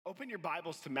Open your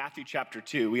Bibles to Matthew chapter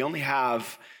 2. We only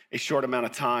have a short amount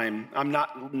of time. I'm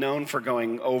not known for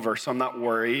going over, so I'm not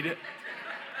worried.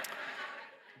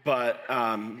 But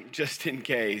just in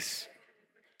case.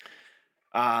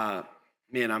 Were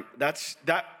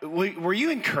you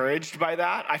encouraged by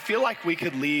that? I feel like we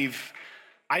could leave.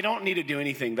 I don't need to do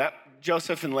anything.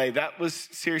 Joseph and Lay, that was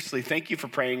seriously, thank you for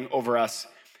praying over us.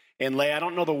 And Lay, I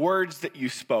don't know the words that you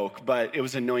spoke, but it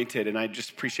was anointed, and I just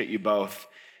appreciate you both.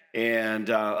 And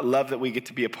I love that we get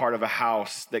to be a part of a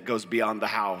house that goes beyond the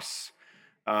house.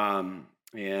 And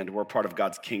we're part of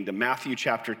God's kingdom. Matthew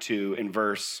chapter 2 and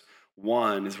verse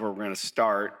 1 is where we're going to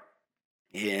start.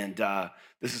 And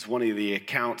this is one of the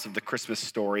accounts of the Christmas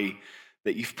story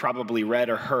that you've probably read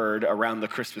or heard around the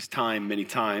Christmas time many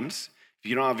times. If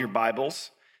you don't have your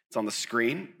Bibles, it's on the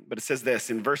screen. But it says this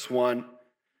in verse 1.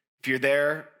 If you're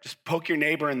there, just poke your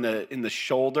neighbor in the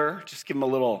shoulder. Just give them a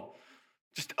little,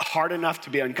 just hard enough to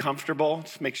be uncomfortable.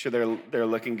 Just make sure they're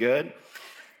looking good,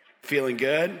 feeling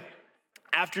good.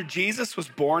 After Jesus was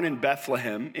born in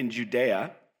Bethlehem in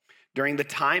Judea, during the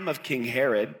time of King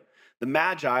Herod, the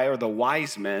Magi, or the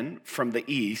wise men from the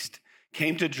east,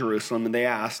 came to Jerusalem, and they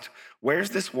asked,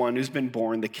 "Where's this one who's been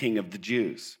born the King of the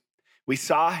Jews? We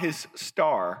saw his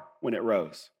star when it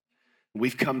rose.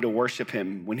 We've come to worship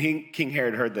him." When King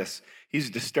Herod heard this, he was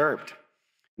disturbed,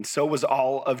 and so was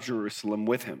all of Jerusalem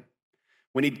with him.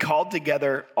 When he'd called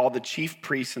together all the chief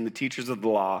priests and the teachers of the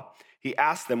law, he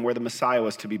asked them where the Messiah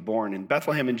was to be born. "In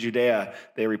Bethlehem in Judea,"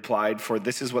 they replied, "for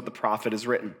this is what the prophet has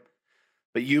written.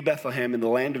 But you, Bethlehem, in the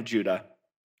land of Judah,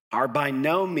 are by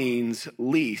no means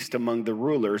least among the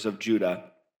rulers of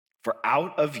Judah, for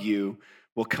out of you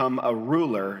will come a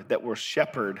ruler that will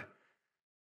shepherd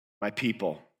my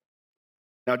people."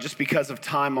 Now, just because of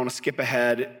time, I want to skip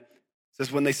ahead. It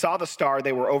says, when they saw the star,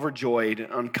 they were overjoyed.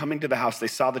 On coming to the house, they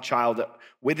saw the child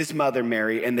with his mother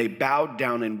Mary, and they bowed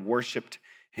down and worshiped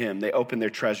him. They opened their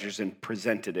treasures and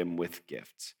presented him with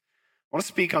gifts. I want to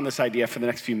speak on this idea for the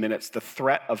next few minutes, the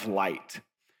threat of light.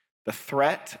 The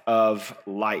threat of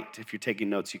light. If you're taking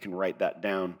notes, you can write that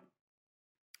down.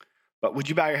 But would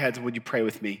you bow your heads and would you pray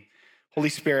with me? Holy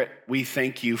Spirit, we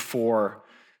thank you for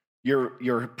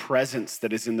your presence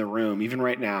that is in the room, even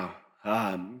right now.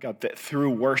 God, that through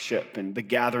worship and the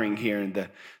gathering here and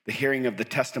the hearing of the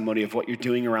testimony of what you're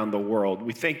doing around the world,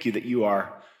 we thank you that you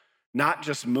are not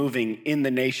just moving in the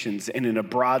nations and in a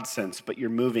broad sense, but you're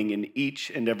moving in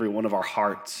each and every one of our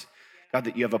hearts. God,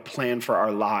 that you have a plan for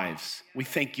our lives. We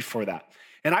thank you for that.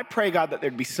 And I pray, God, that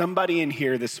there'd be somebody in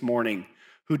here this morning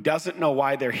who doesn't know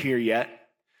why they're here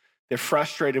yet. They're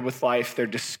frustrated with life. They're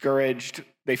discouraged.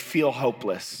 They feel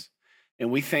hopeless. And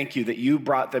we thank you that you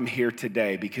brought them here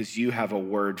today because you have a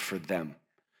word for them,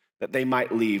 that they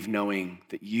might leave knowing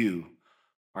that you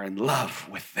are in love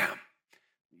with them.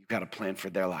 You've got a plan for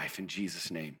their life in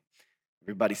Jesus' name.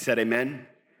 Everybody said amen.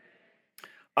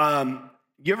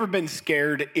 You ever been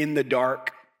scared in the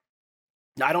dark?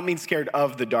 I don't mean scared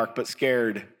of the dark, but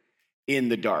scared in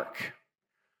the dark.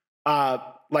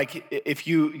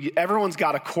 Everyone's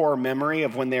got a core memory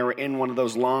of when they were in one of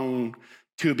those long,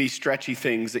 tubey, stretchy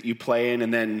things that you play in,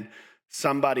 and then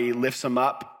somebody lifts them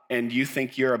up and you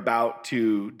think you're about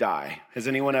to die. Has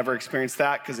anyone ever experienced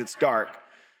that? Because it's dark.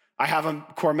 I have a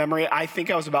core memory. I think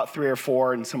I was about 3 or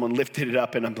 4 and someone lifted it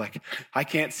up and I'm like, I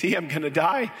can't see, I'm gonna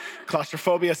die.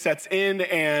 Claustrophobia sets in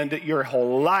and your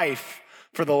whole life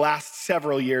for the last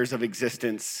several years of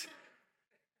existence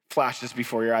flashes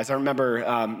before your eyes. I remember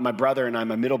my brother and I,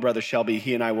 my middle brother Shelby,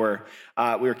 he and I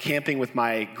we were camping with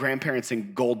my grandparents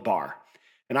in Gold Bar.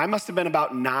 And I must have been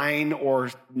about 9,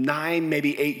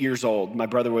 maybe 8 years old. My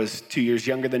brother was 2 years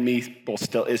younger than me, well,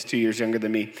 still is 2 years younger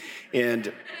than me.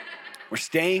 And we're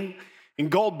staying in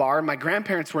Gold Bar. My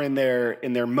grandparents were in their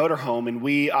motorhome, and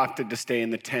we opted to stay in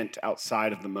the tent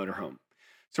outside of the motorhome.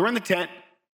 So we're in the tent,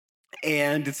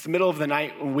 and it's the middle of the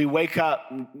night. When we wake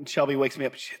up, and Shelby wakes me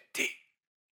up. She said,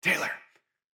 Taylor,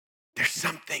 there's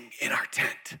something in our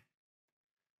tent.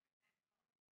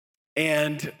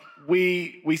 And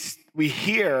we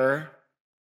hear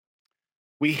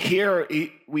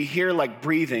like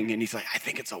breathing, and he's like, I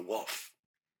think it's a wolf.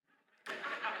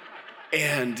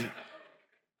 And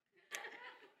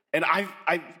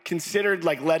I considered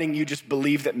like letting you just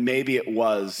believe that maybe it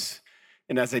was.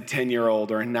 And as a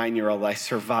 10-year-old or a 9-year-old, I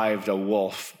survived a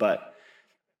wolf. But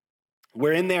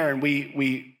we're in there and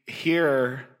we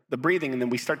hear the breathing, and then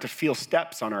we start to feel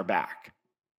steps on our back.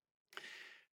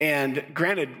 And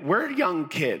granted, we're young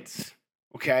kids,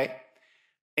 okay?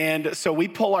 And so we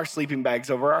pull our sleeping bags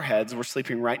over our heads. We're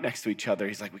sleeping right next to each other.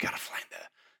 He's like, we got to find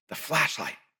the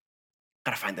flashlight.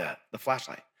 Got to find the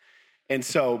flashlight. And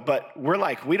so, but we're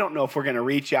like, we don't know if we're going to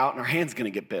reach out and our hand's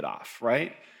going to get bit off,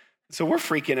 right? So we're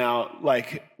freaking out,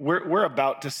 like we're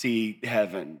about to see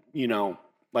heaven,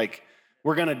 like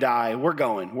we're gonna die,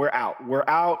 we're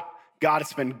out. God,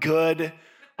 it's been good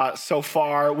so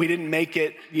far. We didn't make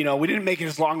it, we didn't make it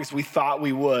as long as we thought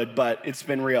we would, but it's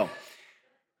been real.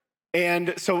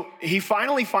 And so he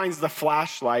finally finds the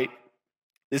flashlight.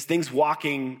 This thing's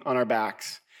walking on our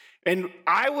backs. And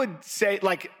I would say,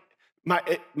 like,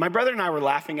 my brother and I were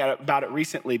laughing about it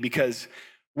recently because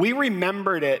we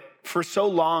remembered it for so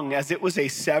long as it was a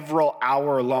several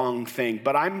hour long thing,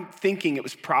 but I'm thinking it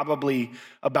was probably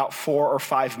about 4 or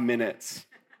 5 minutes.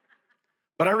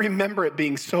 But I remember it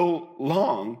being so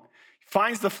long. He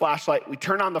finds the flashlight, we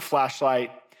turn on the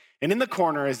flashlight, and in the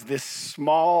corner is this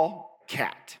small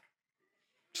cat,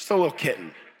 just a little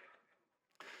kitten.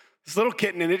 This little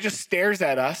kitten, and it just stares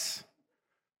at us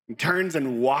and turns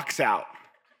and walks out.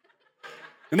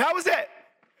 And that was it.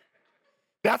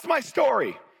 That's my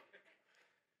story.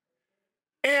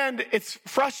 And it's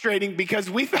frustrating because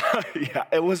we thought,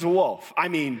 it was a wolf. I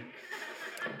mean,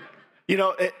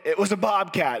 it was a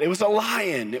bobcat. It was a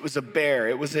lion. It was a bear.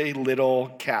 It was a little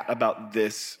cat about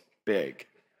this big.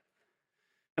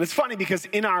 And it's funny because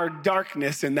in our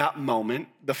darkness in that moment,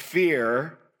 the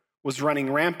fear was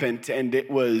running rampant, and it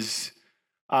was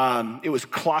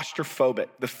claustrophobic,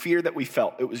 the fear that we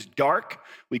felt. It was dark,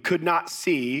 we could not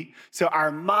see, so our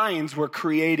minds were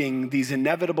creating these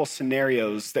inevitable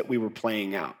scenarios that we were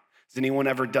playing out. Has anyone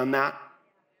ever done that?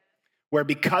 Where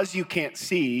because you can't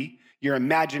see, your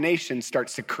imagination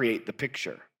starts to create the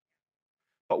picture.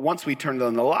 But once we turned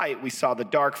on the light, we saw the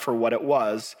dark for what it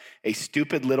was, a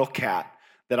stupid little cat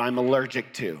that I'm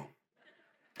allergic to.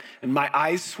 And my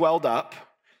eyes swelled up,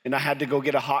 and I had to go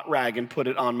get a hot rag and put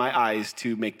it on my eyes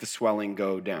to make the swelling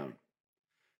go down.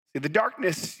 See, the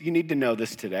darkness, you need to know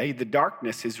this today, the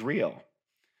darkness is real,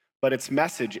 but its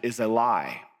message is a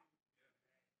lie.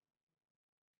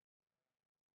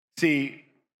 See,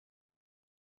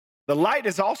 the light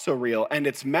is also real, and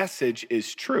its message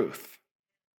is truth.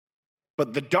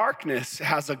 But the darkness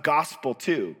has a gospel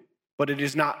too, but it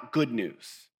is not good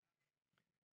news.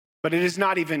 But it is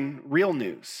not even real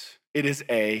news. It is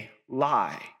a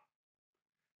lie.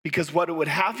 Because what it would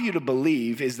have you to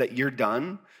believe is that you're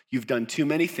done, you've done too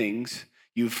many things,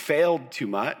 you've failed too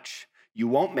much, you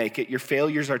won't make it, your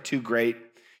failures are too great,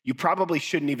 you probably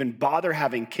shouldn't even bother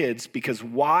having kids because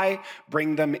why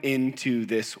bring them into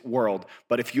this world?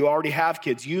 But if you already have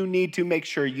kids, you need to make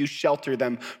sure you shelter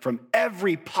them from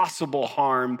every possible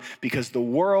harm because the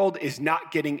world is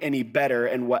not getting any better.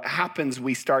 And what happens,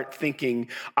 we start thinking,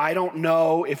 I don't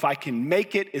know if I can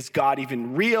make it. Is God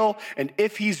even real? And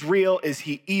if he's real, is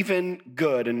he even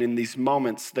good? And in these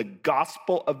moments, the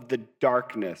gospel of the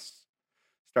darkness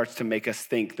starts to make us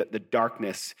think that the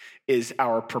darkness is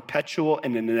our perpetual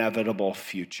and inevitable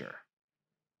future.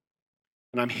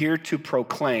 And I'm here to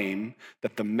proclaim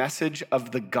that the message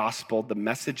of the gospel, the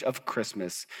message of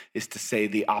Christmas, is to say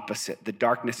the opposite. The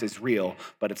darkness is real,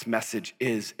 but its message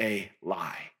is a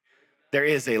lie. There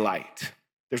is a light.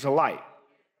 There's a light.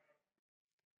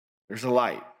 There's a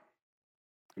light.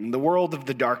 In the world of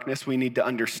the darkness, we need to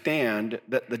understand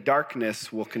that the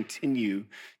darkness will continue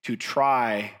to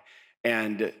try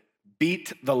and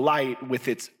beat the light with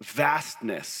its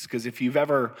vastness. Because if you've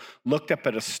ever looked up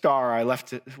at a star,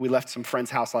 we left some friend's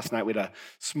house last night. We had a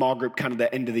small group, kind of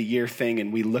the end of the year thing,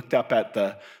 and we looked up at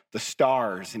the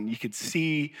stars, and you could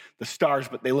see the stars,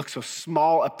 but they look so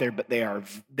small up there, but they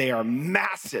are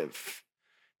massive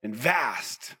and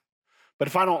vast. But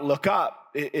if I don't look up,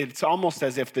 it's almost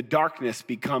as if the darkness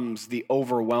becomes the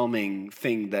overwhelming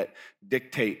thing that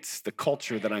dictates the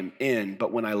culture that I'm in.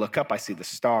 But when I look up, I see the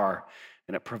star,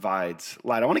 and it provides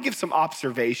light. I want to give some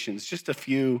observations, just a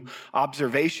few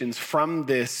observations from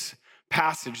this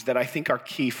passage that I think are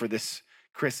key for this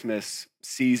Christmas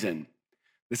season.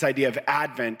 This idea of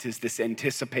Advent is this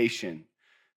anticipation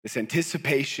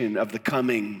of the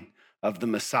coming of the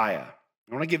Messiah.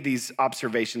 I want to give these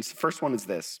observations. The first one is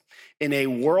this. In a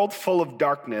world full of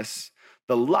darkness,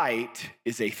 the light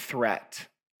is a threat.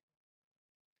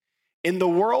 In the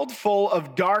world full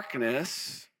of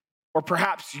darkness, or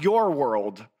perhaps your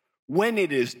world, when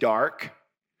it is dark,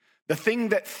 the thing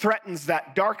that threatens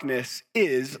that darkness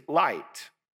is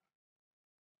light.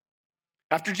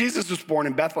 After Jesus was born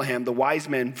in Bethlehem, the wise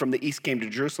men from the east came to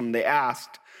Jerusalem. They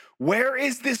asked, "Where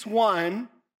is this one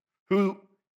who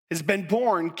has been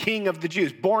born king of the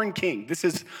Jews?" Born king. This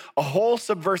is a whole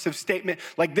subversive statement.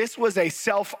 Like this was a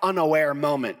self-unaware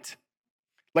moment.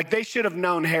 Like they should have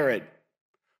known Herod.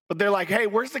 But they're like, "Hey,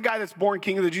 where's the guy that's born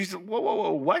king of the Jews?"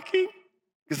 Whoa, what king?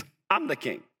 Because I'm the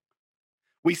king.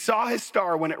 We saw his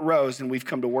star when it rose, and we've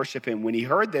come to worship him. When he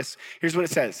heard this, here's what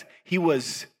it says. He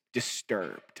was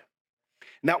disturbed.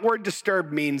 And that word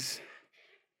disturbed means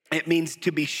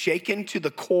to be shaken to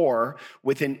the core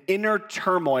with an inner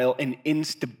turmoil and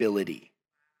instability.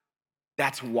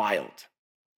 That's wild.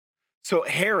 So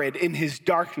Herod, in his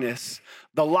darkness,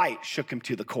 the light shook him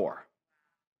to the core.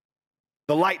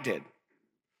 The light did.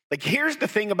 Like, here's the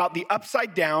thing about the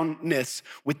upside downness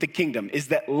with the kingdom is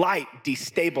that light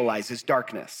destabilizes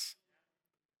darkness.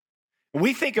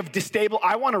 We think of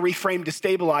I want to reframe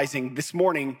destabilizing this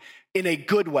morning in a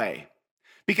good way.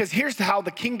 Because here's how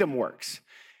the kingdom works.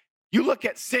 You look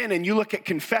at sin and you look at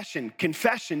confession.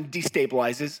 Confession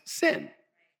destabilizes sin,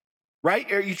 right?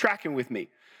 Are you tracking with me?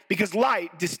 Because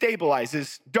light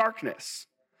destabilizes darkness.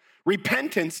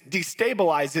 Repentance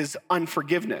destabilizes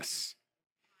unforgiveness,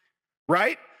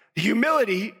 right?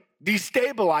 Humility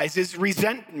destabilizes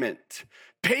resentment.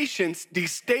 Patience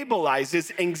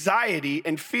destabilizes anxiety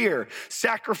and fear.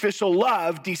 Sacrificial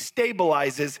love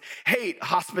destabilizes hate.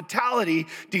 Hospitality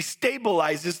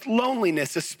destabilizes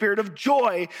loneliness. A spirit of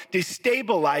joy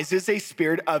destabilizes a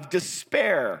spirit of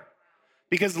despair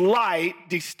because light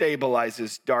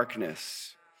destabilizes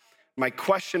darkness. My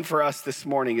question for us this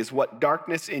morning is what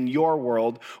darkness in your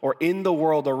world or in the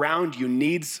world around you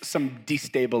needs some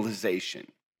destabilization?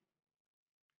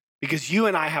 Because you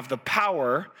and I have the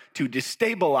power to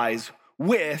destabilize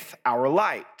with our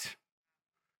light.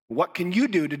 What can you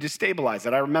do to destabilize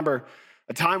it? I remember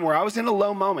a time where I was in a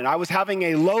low moment. I was having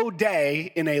a low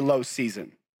day in a low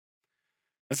season.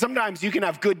 And sometimes you can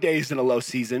have good days in a low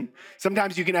season.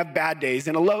 Sometimes you can have bad days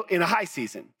in a high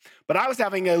season. But I was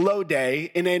having a low day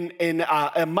in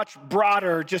a much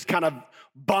broader, just kind of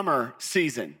bummer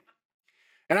season.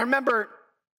 And I remember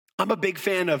I'm a big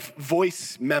fan of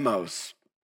voice memos.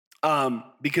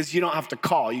 Because you don't have to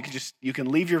call. You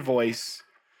can leave your voice.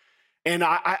 And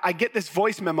I get this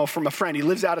voice memo from a friend. He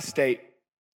lives out of state.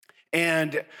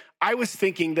 And I was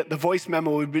thinking that the voice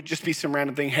memo would just be some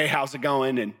random thing. Hey, how's it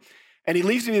going? And he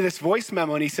leaves me this voice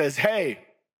memo and he says, hey,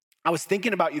 I was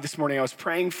thinking about you this morning. I was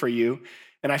praying for you.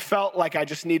 And I felt like I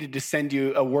just needed to send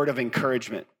you a word of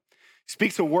encouragement. He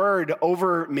speaks a word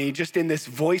over me just in this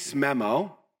voice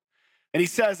memo. And he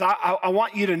says, I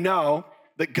want you to know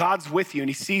that God's with you and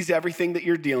he sees everything that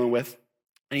you're dealing with.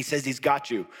 And he says he's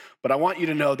got you. But I want you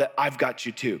to know that I've got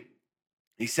you too.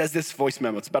 He says this voice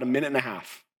memo. It's about a minute and a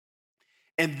half.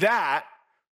 And that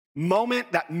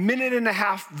moment, that minute and a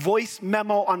half voice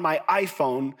memo on my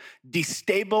iPhone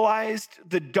destabilized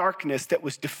the darkness that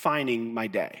was defining my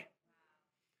day.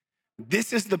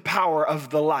 This is the power of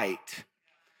the light.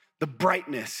 The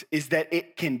brightness is that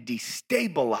it can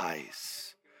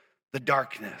destabilize the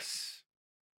darkness.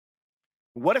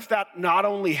 What if that not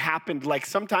only happened, like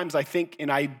sometimes I think, and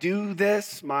I do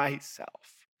this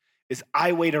myself, is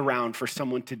I wait around for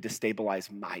someone to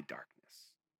destabilize my darkness.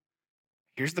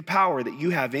 Here's the power that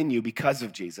you have in you because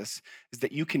of Jesus, is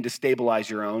that you can destabilize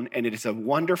your own, and it is a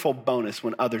wonderful bonus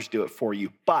when others do it for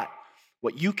you. But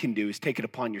what you can do is take it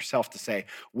upon yourself to say,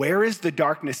 where is the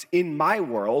darkness in my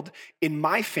world, in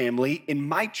my family, in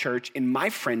my church, in my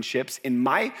friendships, in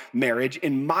my marriage,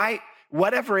 in my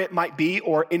whatever it might be,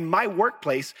 or in my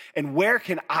workplace, and where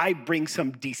can I bring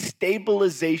some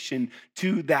destabilization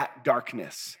to that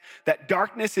darkness? That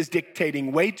darkness is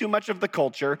dictating way too much of the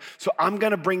culture, so I'm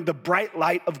gonna bring the bright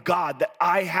light of God that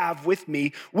I have with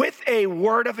me with a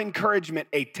word of encouragement,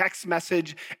 a text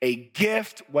message, a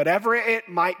gift, whatever it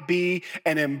might be,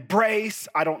 an embrace.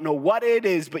 I don't know what it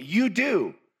is, but you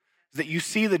do. That you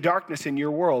see the darkness in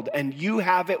your world and you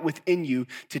have it within you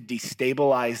to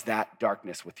destabilize that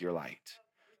darkness with your light.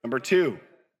 Number 2,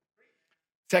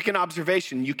 second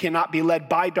observation, you cannot be led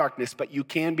by darkness, but you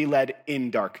can be led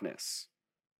in darkness.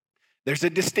 There's a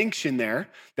distinction there.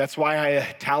 That's why I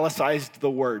italicized the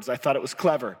words. I thought it was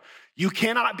clever. You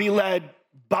cannot be led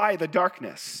by the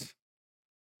darkness.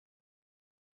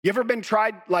 You ever been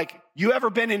you ever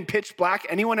been in pitch black?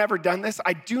 Anyone ever done this?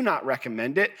 I do not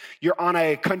recommend it. You're on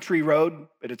a country road,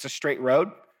 but it's a straight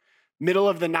road, middle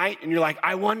of the night, and you're like,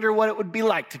 I wonder what it would be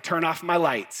like to turn off my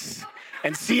lights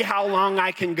and see how long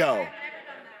I can go.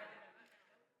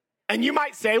 And you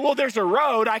might say, well, there's a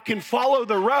road. I can follow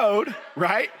the road,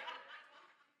 right?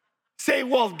 Say,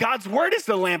 well, God's word is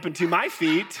the lamp unto my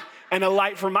feet and a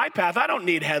light for my path. I don't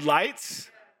need headlights.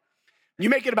 You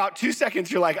make it about 2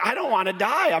 seconds, you're like, I don't want to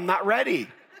die. I'm not ready.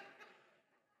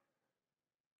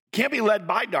 Can't be led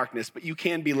by darkness, but you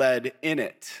can be led in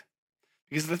it.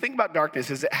 Because the thing about darkness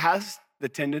is it has the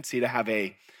tendency to have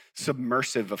a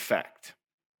submersive effect,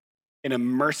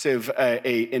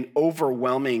 an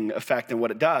overwhelming effect. And what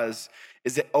it does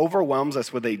is it overwhelms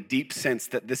us with a deep sense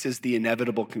that this is the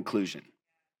inevitable conclusion.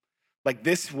 Like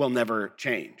this will never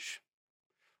change.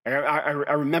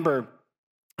 I remember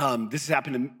This has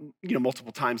happened,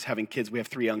 multiple times having kids. We have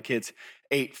 3 young kids,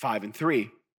 8, 5, and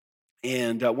 3.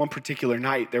 And one particular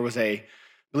night, there was I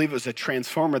believe it was a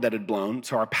transformer that had blown.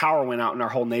 So our power went out in our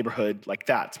whole neighborhood like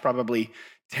that. It's probably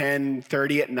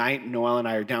 10:30 at night. Noelle and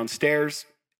I are downstairs,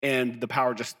 and the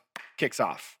power just kicks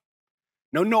off.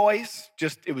 No noise,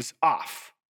 just it was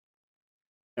off.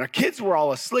 And our kids were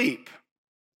all asleep.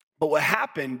 But what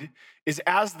happened is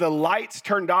as the lights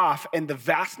turned off and the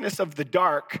vastness of the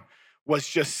dark was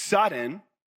just sudden,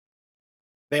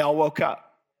 they all woke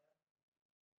up.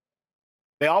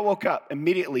 They all woke up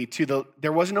immediately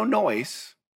there was no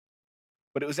noise,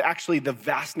 but it was actually the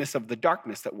vastness of the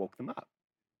darkness that woke them up.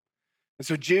 And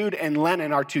so Jude and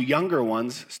Lennon, our 2 younger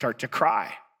ones, start to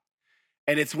cry.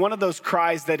 And it's one of those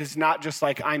cries that is not just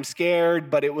like, I'm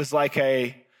scared, but it was like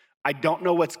I don't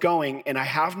know what's going and I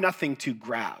have nothing to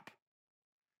grab.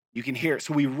 You can hear it.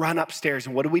 So we run upstairs,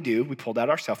 and what do? We pulled out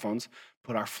our cell phones,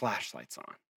 put our flashlights on.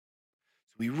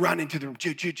 So we run into the room.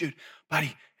 Jude,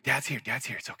 buddy, Dad's here.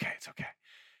 It's okay.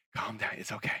 Calm down.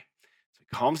 It's okay. So he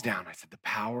calms down. I said, the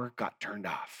power got turned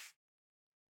off.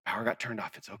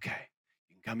 It's okay.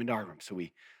 You can come into our room. So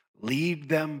we lead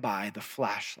them by the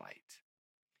flashlight.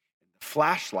 The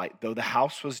flashlight, though the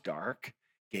house was dark,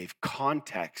 gave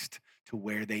context to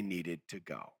where they needed to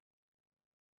go.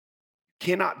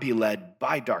 Cannot be led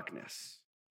by darkness,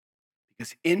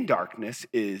 because in darkness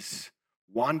is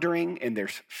wandering and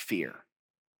there's fear.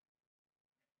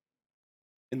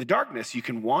 In the darkness, you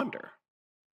can wander.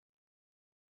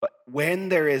 But when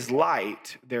there is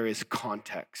light, there is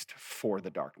context for the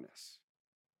darkness.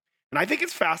 And I think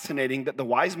it's fascinating that the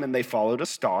wise men, they followed a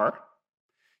star.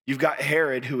 You've got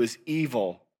Herod, who is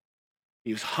evil.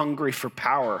 He was hungry for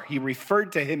power. He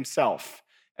referred to himself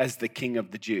as the King of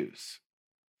the Jews.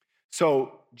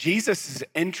 So Jesus'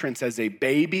 entrance as a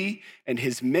baby and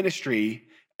his ministry,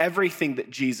 everything that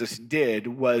Jesus did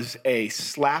was a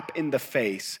slap in the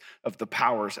face of the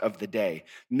powers of the day.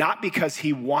 Not because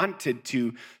he wanted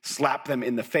to slap them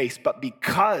in the face, but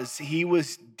because he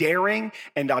was daring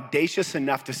and audacious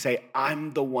enough to say,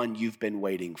 I'm the one you've been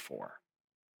waiting for.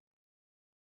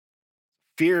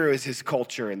 Fear is his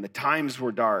culture, and the times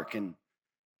were dark. And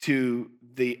to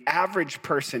the average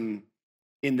person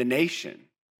in the nation,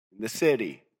 in the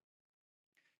city,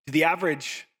 to the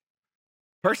average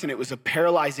person, it was a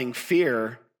paralyzing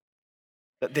fear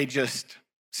that they just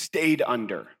stayed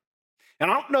under. And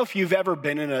I don't know if you've ever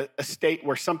been in a state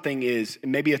where something is,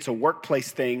 maybe it's a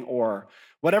workplace thing or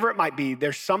whatever it might be,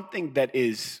 there's something that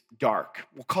is dark.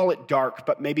 We'll call it dark,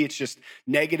 but maybe it's just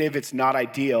negative, it's not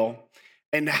ideal.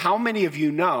 And how many of you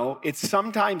know it's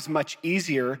sometimes much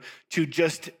easier to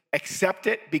just accept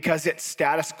it because it's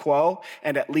status quo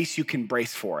and at least you can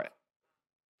brace for it.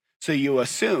 So you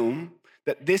assume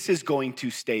that this is going to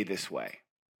stay this way.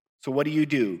 So what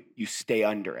do? You stay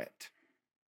under it.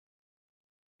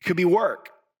 It could be work,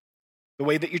 the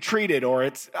way that you treat it, or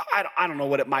I don't know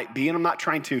what it might be. And I'm not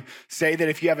trying to say that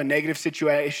if you have a negative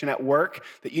situation at work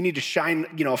that you need to shine,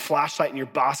 a flashlight in your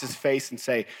boss's face and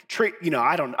say,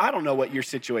 I don't know what your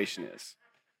situation is.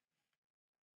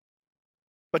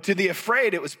 But to the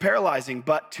afraid, it was paralyzing.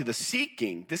 But to the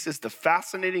seeking, this is the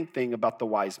fascinating thing about the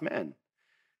wise men,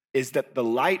 is that the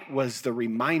light was the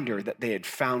reminder that they had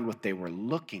found what they were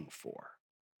looking for.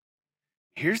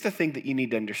 Here's the thing that you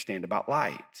need to understand about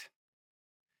light,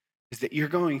 is that you're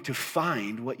going to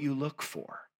find what you look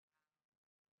for.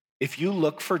 If you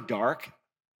look for dark,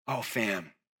 oh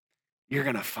fam, you're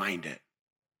gonna find it.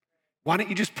 Why don't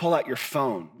you just pull out your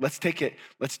phone? Why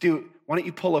don't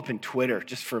you pull open Twitter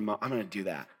just for a moment? I'm gonna do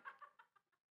that.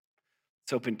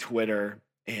 Let's open Twitter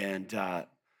and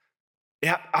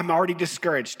I'm already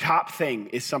discouraged. Top thing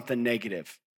is something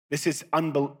negative. This is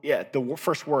the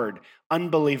first word,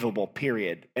 unbelievable,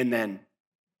 period. And then,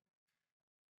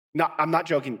 I'm not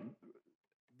joking.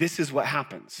 This is what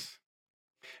happens,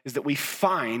 is that we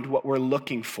find what we're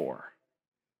looking for.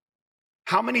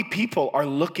 How many people are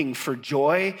looking for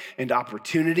joy and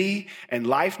opportunity and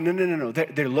life? No.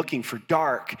 They're looking for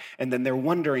dark, and then they're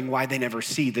wondering why they never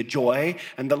see the joy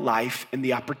and the life and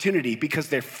the opportunity, because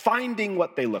they're finding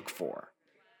what they look for.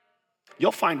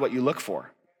 You'll find what you look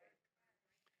for.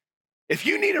 If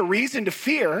you need a reason to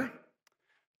fear,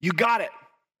 you got it.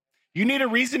 You need a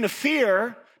reason to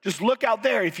fear, just look out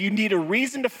there. If you need a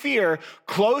reason to fear,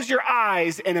 close your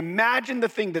eyes and imagine the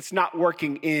thing that's not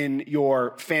working in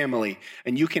your family,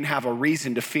 and you can have a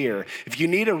reason to fear. If you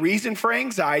need a reason for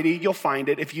anxiety, you'll find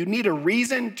it. If you need a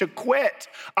reason to quit,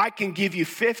 I can give you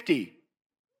 50.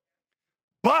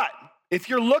 But If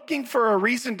you're looking for a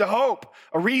reason to hope,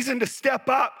 a reason to step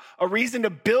up, a reason to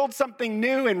build something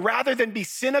new, and rather than be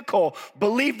cynical,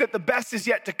 believe that the best is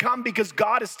yet to come because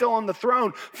God is still on the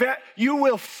throne, you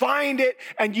will find it,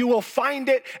 and you will find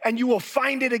it, and you will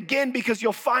find it again because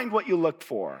you'll find what you look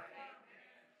for.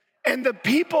 And the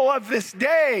people of this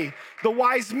day, the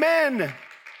wise men,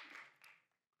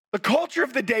 the culture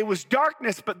of the day was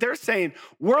darkness, but they're saying,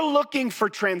 we're looking for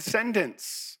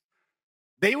transcendence.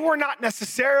 They were not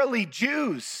necessarily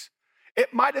Jews.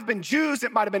 It might have been Jews,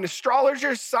 it might have been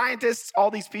astrologers, scientists,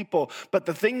 all these people. But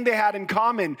the thing they had in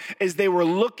common is they were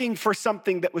looking for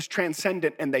something that was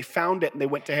transcendent, and they found it, and they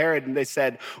went to Herod and they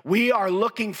said, we are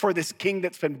looking for this king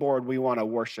that's been born. We want to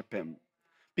worship him,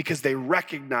 because they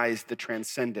recognized the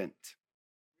transcendent.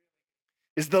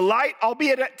 Is the light,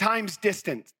 albeit at times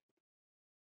distant?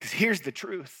 Because here's the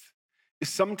truth, is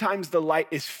sometimes the light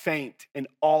is faint, and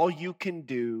all you can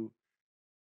do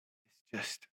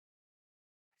just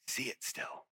see it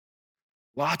still.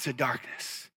 Lots of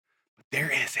darkness, but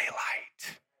there is a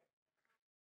light.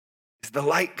 Is the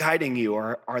light guiding you,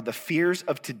 or are the fears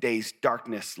of today's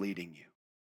darkness leading you?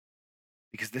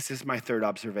 Because this is my third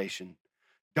observation.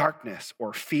 Darkness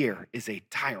or fear is a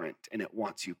tyrant, and it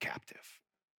wants you captive.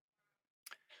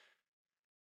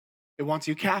 It wants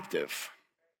you captive.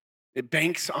 It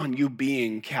banks on you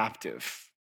being captive.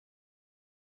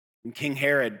 And King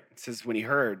Herod, it says, when he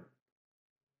heard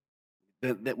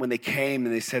that when they came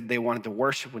and they said they wanted to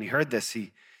worship, when he heard this,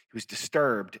 he was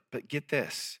disturbed. But get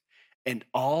this, and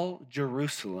all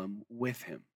Jerusalem with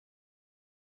him.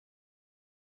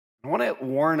 I want to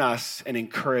warn us and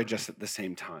encourage us at the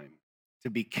same time to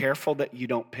be careful that you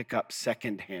don't pick up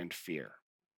secondhand fear.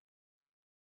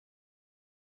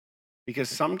 Because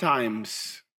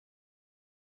sometimes,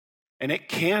 and it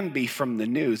can be from the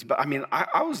news, but I mean,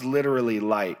 I was literally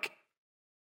like,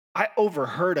 I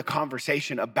overheard a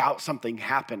conversation about something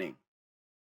happening.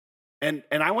 And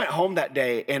I went home that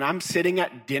day, and I'm sitting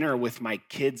at dinner with my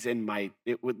kids and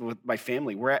with my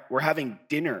family. We're having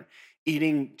dinner,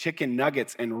 eating chicken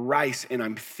nuggets and rice, and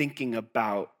I'm thinking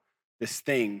about this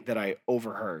thing that I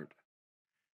overheard.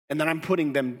 And then I'm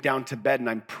putting them down to bed, and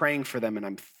I'm praying for them, and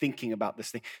I'm thinking about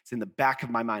this thing. It's in the back of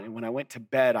my mind. And when I went to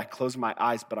bed, I closed my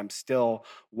eyes, but I'm still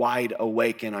wide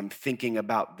awake, and I'm thinking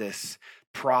about this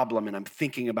problem, and I'm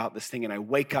thinking about this thing, and I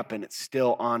wake up, and it's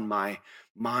still on my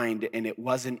mind, and it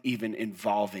wasn't even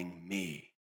involving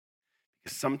me.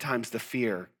 Because sometimes the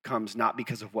fear comes not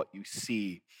because of what you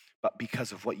see, but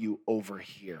because of what you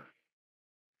overhear.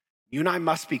 You and I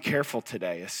must be careful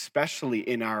today, especially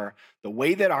in the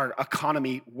way that our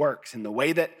economy works, and the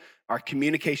way that our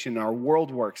communication, our world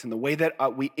works, and the way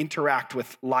that we interact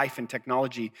with life and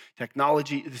technology.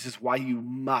 Technology, this is why you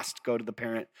must go to the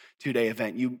Parent 2-day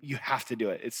event. You have to do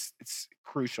it. It's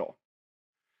crucial.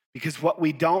 Because what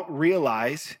we don't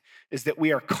realize is that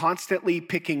we are constantly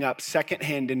picking up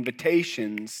secondhand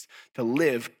invitations to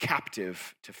live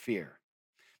captive to fear.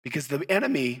 Because the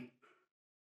enemy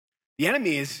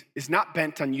is not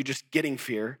bent on you just getting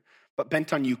fear, but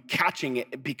bent on you catching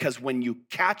it, because when you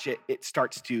catch it, it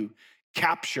starts to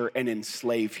capture and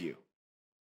enslave you.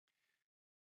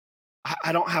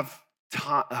 I don't have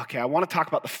time. Okay, I want to talk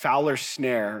about the fowler's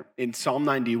snare in Psalm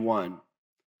 91.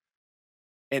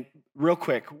 And real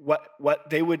quick, what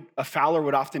a fowler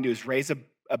would often do is raise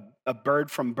a bird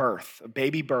from birth, a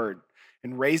baby bird,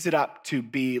 and raise it up to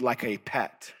be like a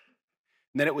pet.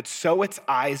 And then it would sew its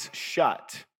eyes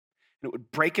shut, and it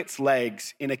would break its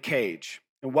legs in a cage.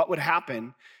 And what would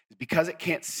happen is, because it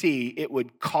can't see, it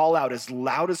would call out as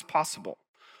loud as possible.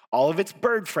 All of its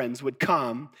bird friends would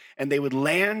come, and they would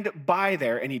land by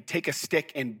there, and he'd take a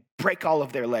stick and break all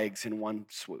of their legs in one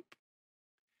swoop.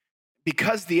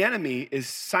 Because the enemy is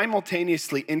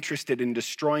simultaneously interested in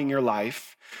destroying your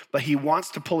life, but he wants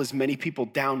to pull as many people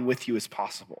down with you as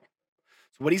possible.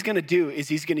 So what he's going to do is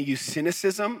he's going to use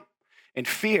cynicism and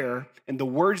fear and the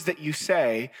words that you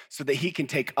say so that he can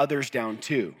take others down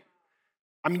too.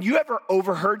 I mean, you ever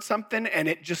overheard something and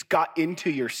it just got into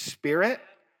your spirit?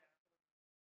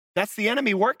 That's the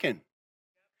enemy working.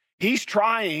 He's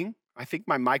trying. I think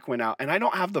my mic went out, and I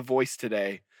don't have the voice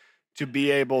today to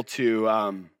be able to,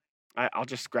 I'll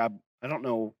just grab, I don't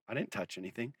know, I didn't touch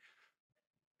anything.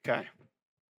 Okay.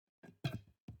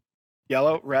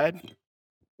 Yellow, red,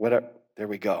 whatever, there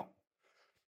we go.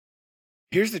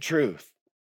 Here's the truth,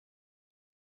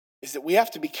 is that we have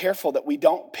to be careful that we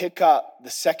don't pick up the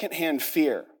secondhand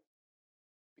fear.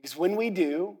 Because when we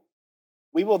do,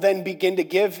 we will then begin to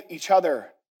give each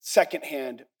other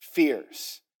secondhand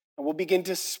fears. And we'll begin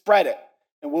to spread it.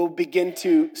 And we'll begin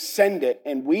to send it.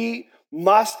 And we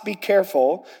must be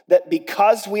careful that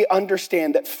because we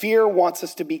understand that fear wants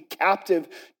us to be captive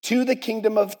to the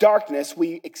kingdom of darkness,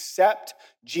 we accept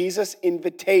Jesus'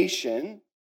 invitation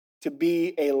to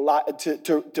be a light,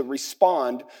 to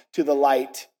respond to the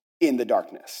light in the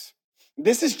darkness.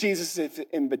 This is Jesus'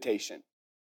 invitation.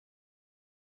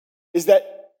 Is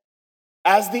that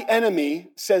as the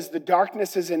enemy says the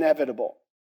darkness is inevitable,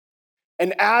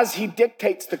 and as he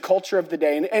dictates the culture of the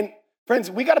day, and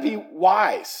friends, we got to be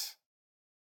wise.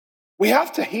 We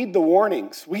have to heed the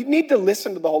warnings. We need to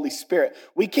listen to the Holy Spirit.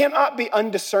 We cannot be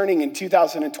undiscerning in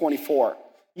 2024.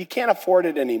 You can't afford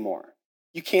it anymore.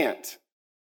 You can't.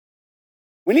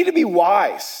 We need to be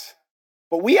wise,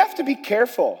 but we have to be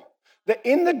careful that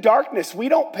in the darkness, we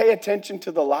don't pay attention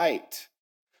to the light.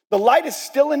 The light is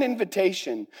still an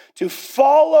invitation to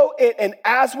follow it, and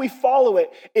as we follow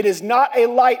it, it is not a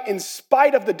light in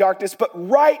spite of the darkness, but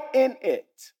right in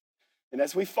it. And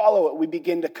as we follow it, we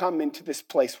begin to come into this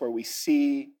place where we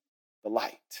see the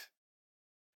light.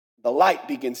 The light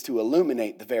begins to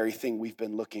illuminate the very thing we've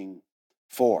been looking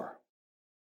for.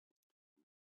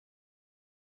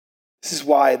 This is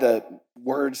why the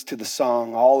words to the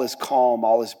song, "All is calm,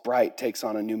 all is bright," takes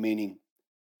on a new meaning.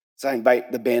 So I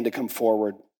invite the band to come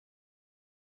forward.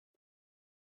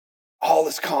 All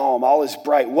is calm, all is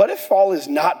bright. What if all is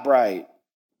not bright?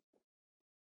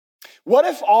 What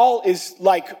if all is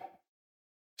like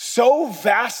so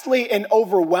vastly and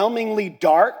overwhelmingly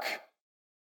dark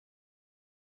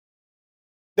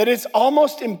that it's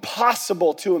almost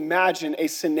impossible to imagine a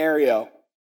scenario?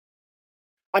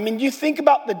 I mean, you think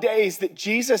about the days that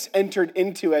Jesus entered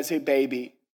into as a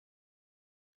baby.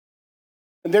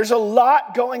 And there's a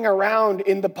lot going around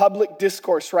in the public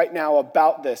discourse right now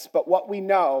about this, but what we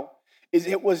know is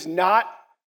it was not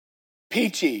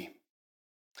peachy.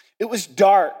 It was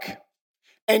dark.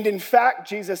 And in fact,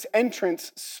 Jesus'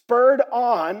 entrance spurred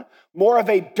on more of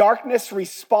a darkness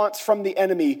response from the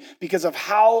enemy because of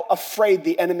how afraid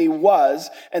the enemy was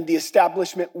and the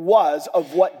establishment was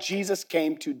of what Jesus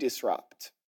came to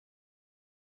disrupt.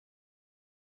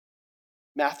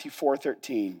 Matthew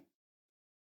 4:13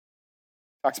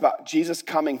 talks about Jesus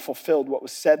coming fulfilled what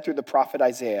was said through the prophet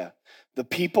Isaiah. The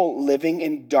people living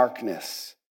in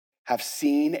darkness have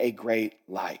seen a great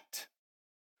light.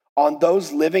 On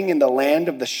those living in the land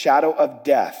of the shadow of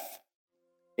death,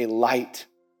 a light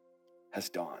has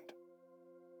dawned.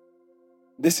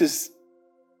 This is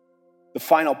the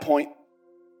final point,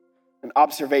 an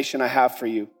observation I have for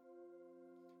you,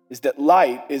 is that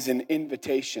light is an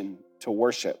invitation to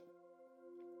worship.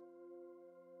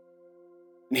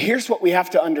 And here's what we have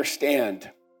to understand.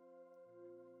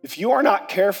 If you are not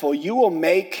careful, you will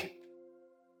make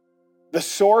the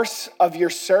source of your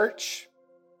search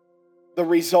the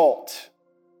result,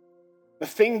 the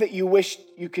thing that you wish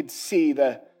you could see,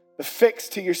 the fix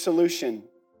to your solution.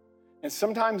 And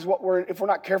sometimes if we're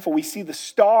not careful, we see the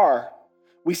star,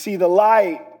 we see the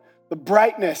light, the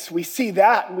brightness, we see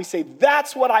that, and we say,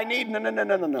 that's what I need.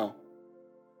 No.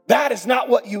 That is not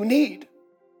what you need.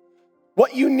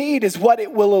 What you need is what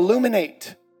it will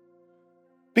illuminate.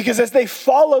 Because as they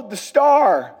followed the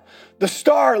star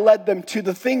led them to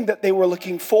the thing that they were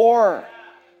looking for.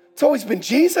 It's always been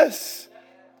Jesus.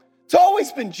 It's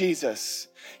always been Jesus.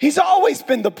 He's always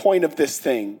been the point of this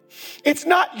thing. It's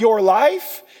not your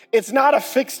life. It's not a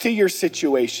fix to your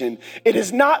situation. It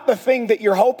is not the thing that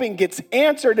you're hoping gets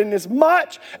answered, in as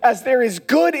much as there is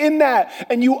good in that,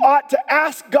 and you ought to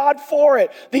ask God for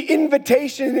it. The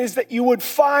invitation is that you would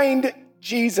find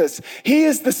Jesus. He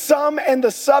is the sum and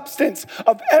the substance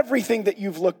of everything that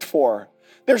you've looked for.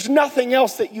 There's nothing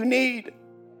else that you need.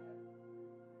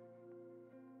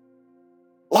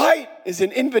 Light is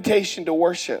an invitation to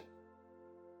worship.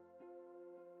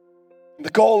 The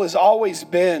goal has always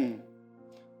been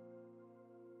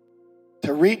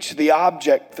to reach the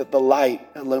object that the light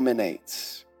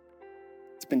illuminates.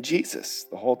 It's been Jesus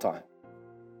the whole time.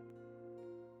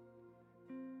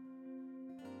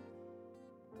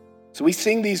 So we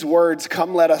sing these words,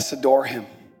 "Come, let us adore him."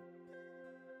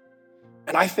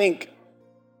 And I think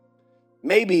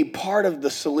maybe part of the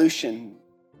solution,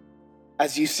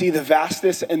 as you see the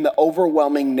vastness and the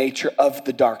overwhelming nature of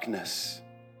the darkness,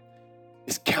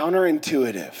 is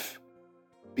counterintuitive,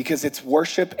 because it's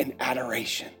worship and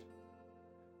adoration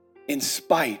in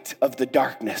spite of the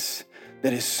darkness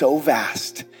that is so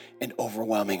vast and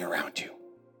overwhelming around you.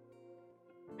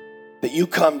 That you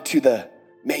come to the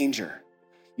manger,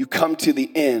 you come to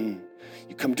the inn,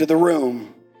 you come to the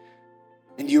room,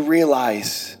 and you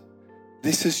realize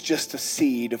this is just a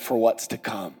seed for what's to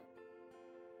come.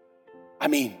 I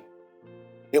mean,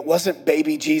 it wasn't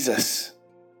baby Jesus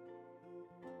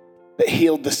that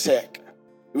healed the sick.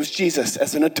 It was Jesus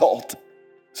as an adult.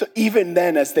 So even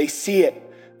then, as they see it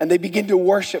and they begin to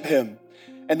worship him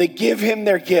and they give him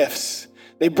their gifts,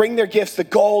 they bring their gifts, the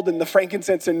gold and the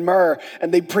frankincense and myrrh,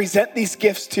 and they present these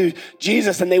gifts to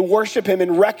Jesus and they worship him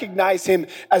and recognize him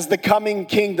as the coming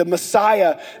king, the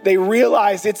Messiah. They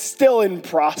realize it's still in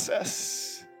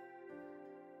process.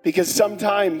 Because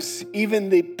sometimes even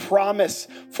the promise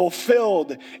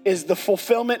fulfilled is the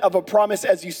fulfillment of a promise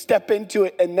as you step into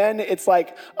it. And then it's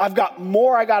like, I've got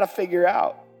more I got to figure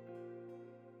out.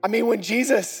 I mean, when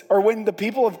the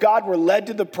people of God were led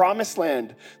to the promised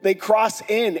land, they crossed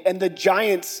in and the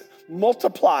giants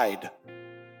multiplied.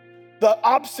 The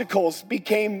obstacles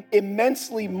became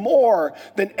immensely more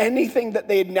than anything that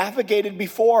they had navigated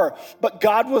before. But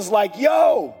God was like,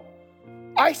 yo,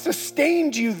 I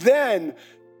sustained you then.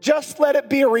 Just let it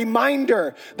be a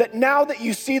reminder that now that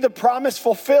you see the promise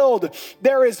fulfilled,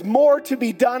 there is more to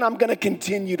be done. I'm going to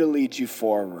continue to lead you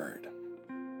forward.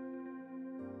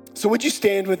 So would you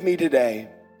stand with me today?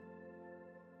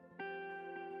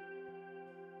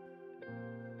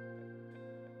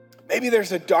 Maybe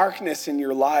there's a darkness in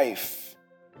your life.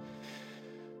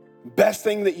 Best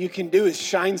thing that you can do is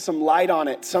shine some light on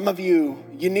it. Some of you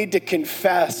need to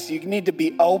confess. You need to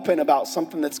be open about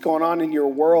something that's going on in your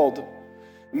world.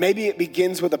 Maybe it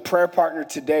begins with a prayer partner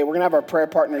today. We're going to have our prayer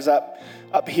partners up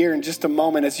here in just a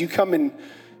moment. As you come in,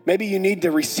 maybe you need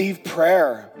to receive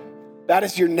prayer. That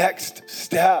is your next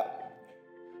step.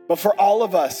 But for all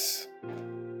of us,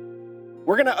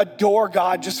 we're going to adore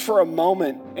God just for a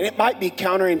moment. And it might be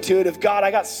counterintuitive. God,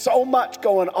 I got so much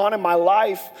going on in my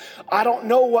life. I don't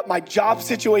know what my job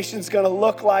situation is going to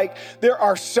look like. There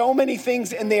are so many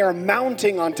things and they are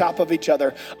mounting on top of each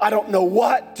other. I don't know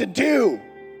what to do.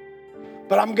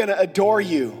 But I'm going to adore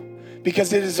you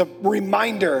because it is a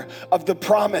reminder of the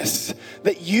promise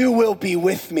that you will be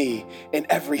with me in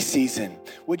every season.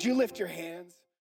 Would you lift your hand?